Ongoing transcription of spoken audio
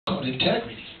called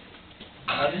integrity.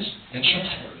 Honest and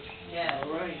trustworthy. Yeah.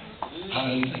 All right.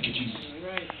 Hallelujah. Thank you, Jesus.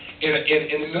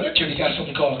 In the military, they got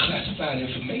something called classified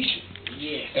information.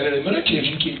 Yeah. And in the military, if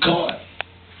you get caught,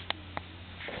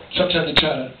 sometimes they try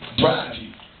to bribe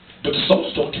you. But the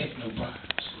soldiers don't take no bribes.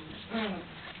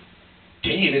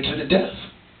 They get into the death.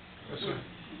 That's right.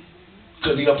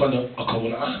 Because they up under a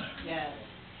code of honor. Yeah.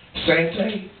 Same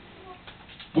thing.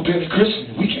 We're being a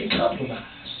Christian. We can't compromise.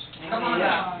 Come on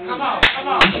now. Come on.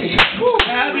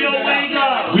 Have your way,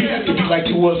 God. We have to be like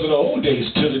it was in the old days,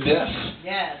 to the death.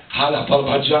 Yes. How I thought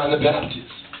about John the Baptist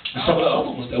and some of the other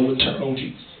ones that wouldn't turn on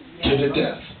Jesus to the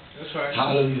death. That's right.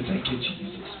 Hallelujah. Thank you,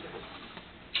 Jesus.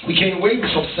 We can't waver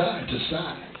from side to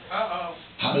side.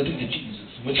 Hallelujah, Jesus.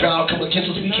 When trial comes against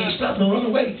us, we can't stop and run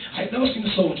away. I ain't never seen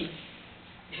a soldier.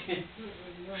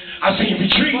 I seen him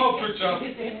retreat.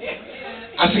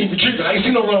 I seen him retreat, but I ain't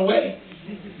seen no run away.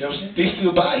 You know what I'm saying? They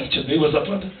still by each other. They was up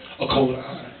under a code of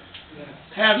honor.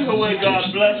 Have your way,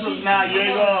 God. Bless us now,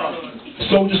 your God.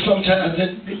 Soldiers sometimes,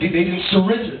 they didn't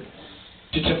surrender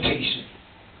to temptation.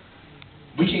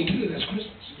 We can't do that as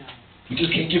Christians. We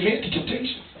just can't give in to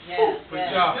temptation.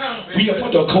 We up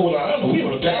under a code of honor. We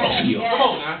on the battlefield. Come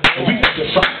on now. And we got to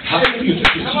fight. Hallelujah.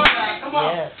 Thank you, Jesus. Come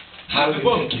on.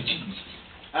 Hallelujah. Thank you, Jesus.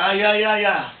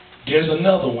 Yeah. There's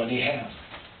another one they have.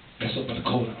 That's up under the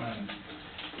code of honor.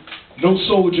 No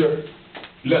soldier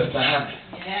left behind.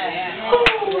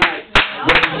 Right.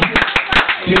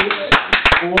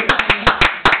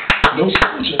 No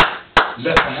soldier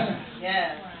left behind.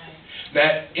 Yeah. Now,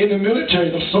 in the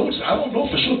military, the soldiers, I don't know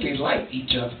for sure if they liked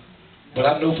each other, but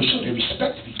I know for sure they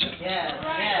respected each other.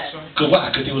 Yeah. Because why?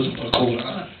 Because they was up under the code of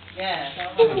honor.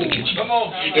 Yeah. Come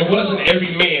on. It wasn't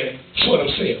every man for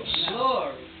themselves.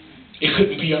 Glory. It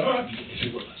couldn't be an argument if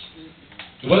it was.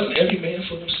 It wasn't every man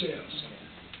for themselves.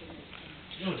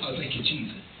 Oh, thank you,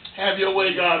 Jesus. Have your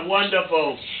way, God.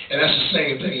 Wonderful. And that's the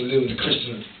same thing you live in the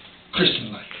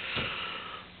Christian life.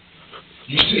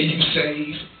 You say you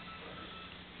saved.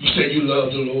 You say you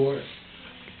love the Lord.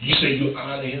 You say you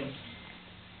honor Him.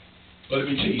 But let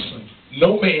me tell you something.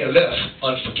 No man left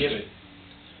unforgiven.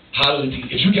 Hallelujah.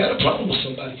 If you got a problem with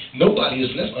somebody, nobody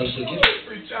is left unforgiven.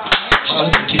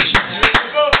 Hallelujah.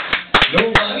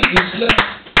 Nobody is left.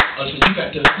 So you got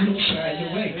to, find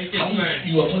your way.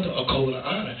 You are under a code of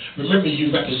honor. Remember,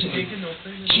 you represent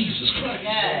Jesus Christ.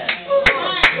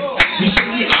 We say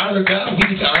we honor God. We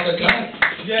need to honor God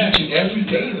each and every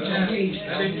day in our ways.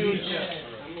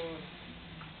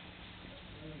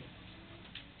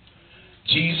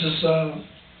 Jesus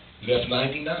left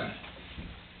 99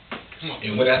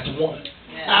 and went after one.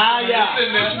 Yes,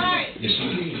 he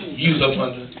did. He was up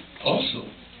under also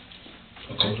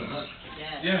a code of honor.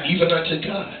 Even unto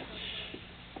God.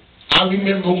 I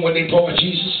remember when they brought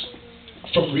Jesus,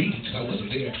 from reading, because I wasn't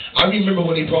there, I remember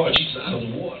when they brought Jesus out of the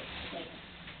water.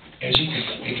 And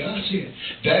God said,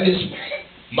 that is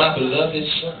my beloved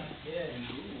Son,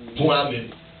 who I'm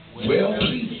in well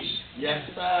pleased. Yes,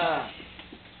 sir.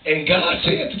 And God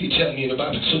said to tell me in the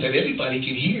Bible so that everybody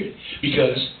can hear it,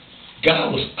 because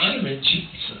God was honoring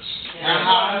Jesus.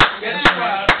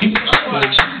 He was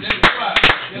honoring Jesus.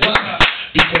 Why?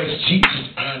 Because Jesus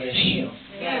honored him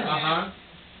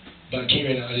by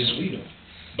carrying out his will,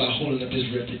 by holding up his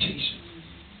reputation.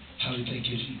 How do you thank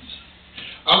you, Jesus?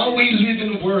 Are we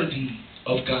living worthy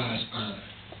of God's honor?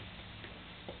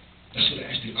 That's what I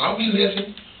asked you. Are we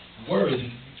living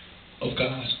worthy of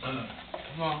God's honor?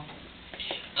 Come on.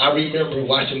 I remember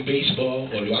watching baseball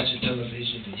or watching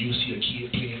television, and you see a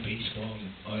kid playing baseball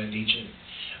or in nature,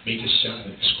 make a shot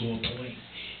and score a point,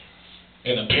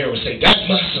 and a parent would say, "That's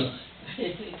my son.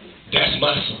 That's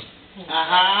my son."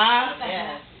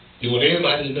 They want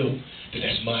everybody to know that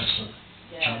that's my son.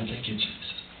 How do thank you,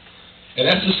 Jesus? And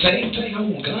that's the same thing I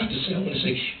want God to say. I want to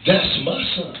say, that's my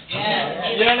son.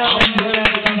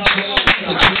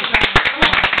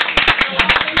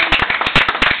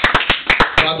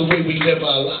 By the way we live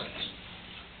our lives.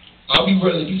 Are we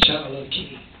really be child of the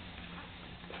King?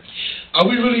 Are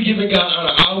we really giving God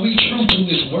honor? Are we true to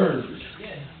his word?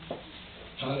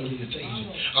 Hallelujah. Thank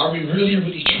you. Are we really,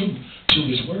 really true to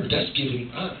his word? That's giving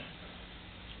him honor.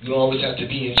 You don't always have to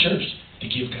be in church to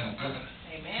give God honor.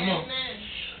 Amen. Come on.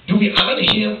 Do we honor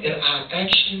him in our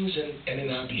actions and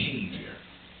in our behavior?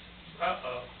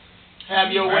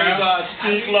 Have your way, God.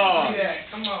 Speak, Lord.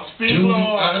 Come on. Speak, Do we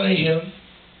Lord. honor him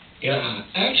in our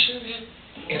actions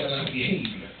and in our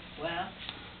behavior? Well,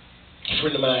 A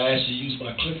friend of mine asked to use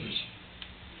my clippers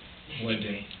one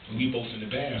day, and we both in the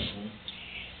bathroom,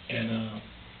 and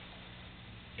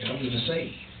I'm living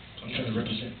saved. I'm trying to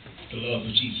represent the love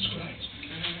of Jesus Christ.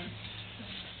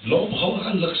 Lo and behold,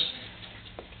 I looks,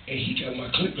 and he got my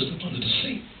clippers up under the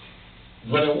sink.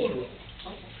 running water over.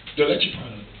 The electric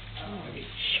part of it. I mean,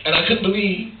 and I couldn't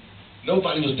believe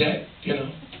nobody was that, you know.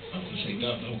 I wouldn't say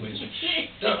dumb, no way.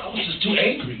 No, I was just too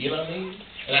angry, you know what I mean?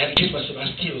 And I had to catch myself. I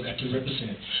still got to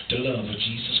represent the love of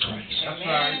Jesus Christ. That's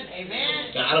right.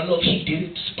 Amen. Now, I don't know if he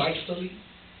did it spitefully,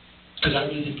 because I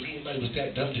really didn't believe anybody was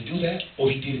that dumb to do that,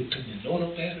 or he did it because he didn't know no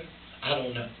better. I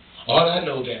don't know. All I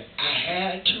know that I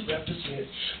had to represent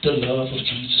the love of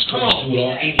Jesus Christ through it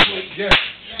all anyway. Yes.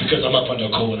 Because I'm up under a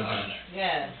code of honor.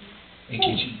 Yes. Thank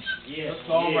you, Jesus. Yes.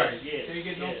 That's all right. Yes. Take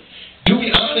it, no. Do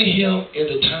we honor him in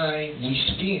the time we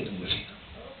spend with him?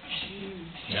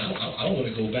 Now, I want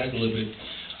to go back a little bit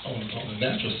on the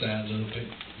natural side a little bit.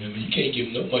 Remember, you can't give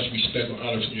no much respect or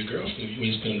honor from your girlfriend if you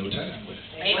ain't spending no time with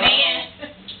her. Amen.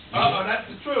 Oh, that's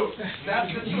the truth. That's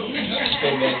the truth. You got to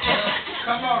spend that time.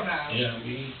 Come on now. You know what I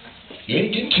mean? You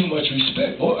ain't getting too much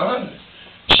respect or honor.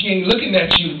 She ain't looking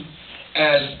at you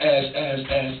as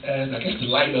I guess the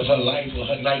light of her life or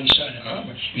her knight in shining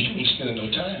armor if you ain't spending no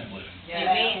time with her.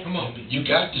 Amen. Come on, you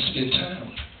got to spend time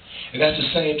with her. And that's the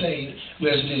same thing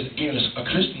as it is being a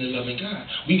Christian and loving God.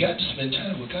 We got to spend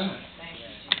time with God.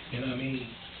 You know what I mean?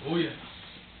 Oh, yeah.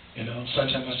 You know,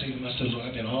 sometimes I say to myself, Lord,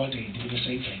 I've been all day, didn't even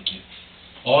say thank you.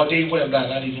 All day went by,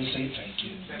 not even say thank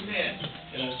you. Amen.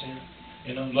 You know what I'm saying?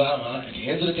 You know, Lord, at the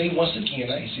end of the day, once again,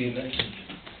 I ain't saying nothing to you.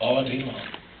 All day long,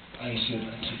 I ain't saying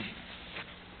nothing to you.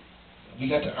 We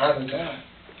got to honor God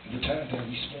in the time that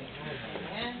we spend.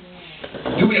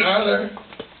 Do we honor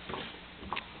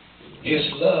His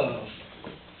love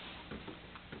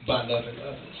by loving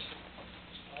others?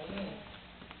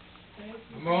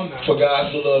 Come on now. For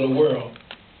God so loved the world.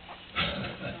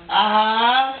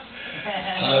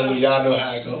 Hallelujah. Y'all know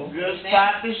how it goes. Good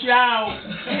spot to shout.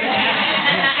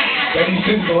 That He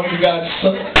sent the only God's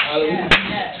Son. Hallelujah.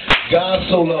 God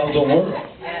so loved the world.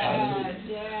 Hallelujah.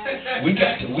 We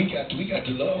got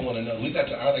to love one another. We got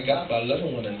to honor God by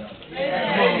loving one another.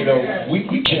 You know,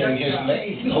 we carrying His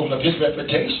name. We holding up His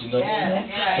reputation. You know?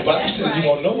 The Bible says you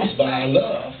gonna know us by our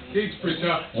love. We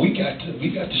got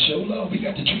to show love. We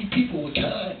got to treat people with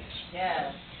kindness.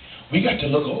 We got to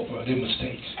look over their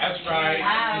mistakes. That's right.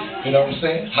 You know what I'm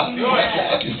saying?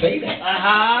 I can say that.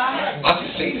 I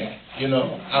can say that. You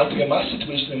know, out there in my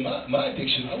situation, in my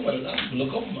addiction, I wanted to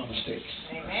look over my mistakes.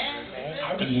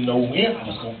 I really didn't know when I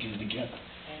was going to get it together.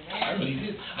 I really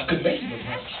did. I couldn't make it no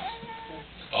promise.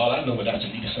 All I know was I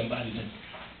just needed somebody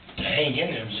to hang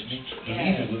in there with me,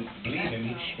 believe in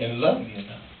me, and love me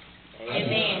enough. I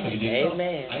really didn't know.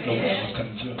 I didn't know when I was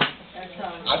coming through.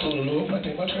 I told the Lord, I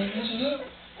think my transgressions is up.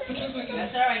 That's all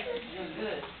right. You're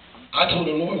good. I told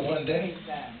the Lord one day,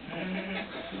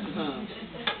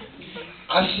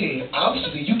 I said,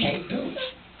 obviously you can't do it.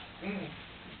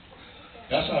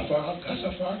 That's how far I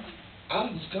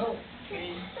was going.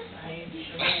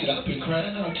 I said, I've been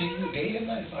crying out to you day and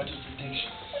night about this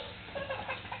addiction.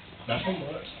 Not for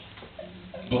months,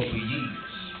 but for years.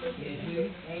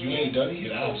 You ain't done it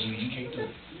yet, obviously you can't do it.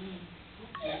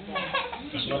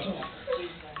 That's what I told him.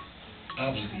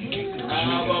 Obviously you can't do it.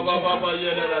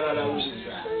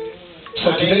 So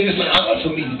today is an honor for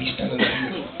me to be standing up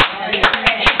here.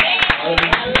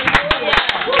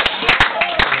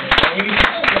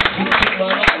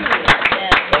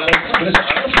 But it's an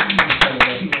honor for me to be standing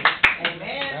up here.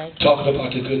 Talking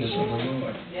about the goodness of the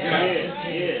Lord.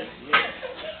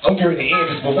 I'm getting to end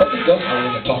this, but one thing else I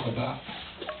want to talk about.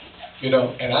 You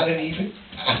know, and I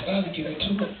started to get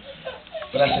into it.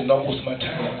 But I said, no, most of my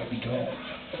time I might be gone.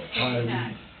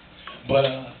 Hallelujah. But I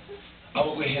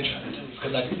will go ahead and try to do it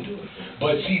because I didn't do it.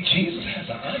 But see, Jesus has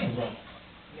an honor roll.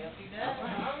 There's an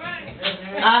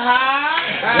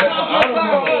honor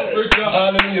roll.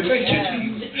 Hallelujah. Thank you,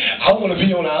 Jesus. I want to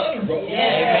be on the honor roll.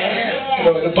 You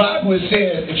know, the Bible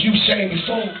says, if you shame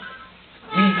before me,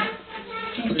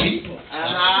 to the people.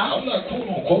 I'm not quote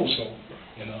unquote, so,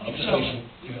 you know, I'm just saying,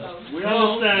 you know. We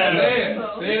understand.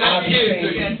 I'll be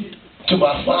saying to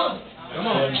my Father. You know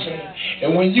what I'm saying?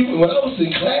 And when I was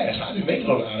in class, I didn't make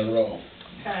it on the honor roll.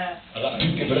 A lot of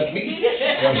people did, but not me. You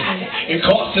know what I'm saying? It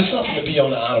cost us something to be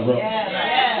on the honor roll.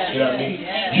 You know what I mean?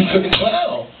 You couldn't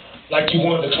clown like you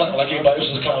wanted to clown, like everybody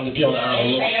else was clowning to be on the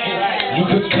honor roll. You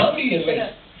couldn't come in late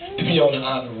to be on the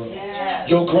honor roll.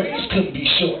 Your grades couldn't be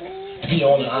short to be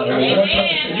on the honor roll. What I'm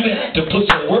trying to say, you had to put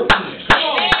some work in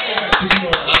to be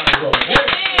on the honor roll. You know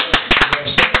what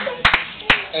I'm saying?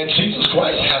 And Jesus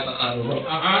Christ has an honor roll.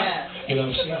 You know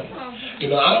what I'm saying? You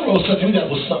know, honor roll something that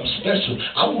was something special.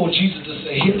 I want Jesus to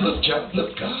say, here, look, John,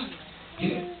 look, God.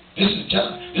 Here, this is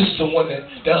John. This is the one that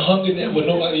hung in there when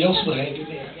nobody else would hang in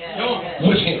there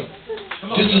with him.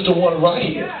 This is the one right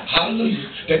here. Hallelujah.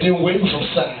 That didn't waver from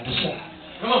side to side.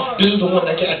 Come on. This is the one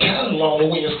that got tired along the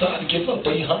way and started to give up,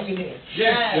 but he hung in there.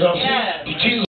 Yeah. You know what I'm saying? Jesus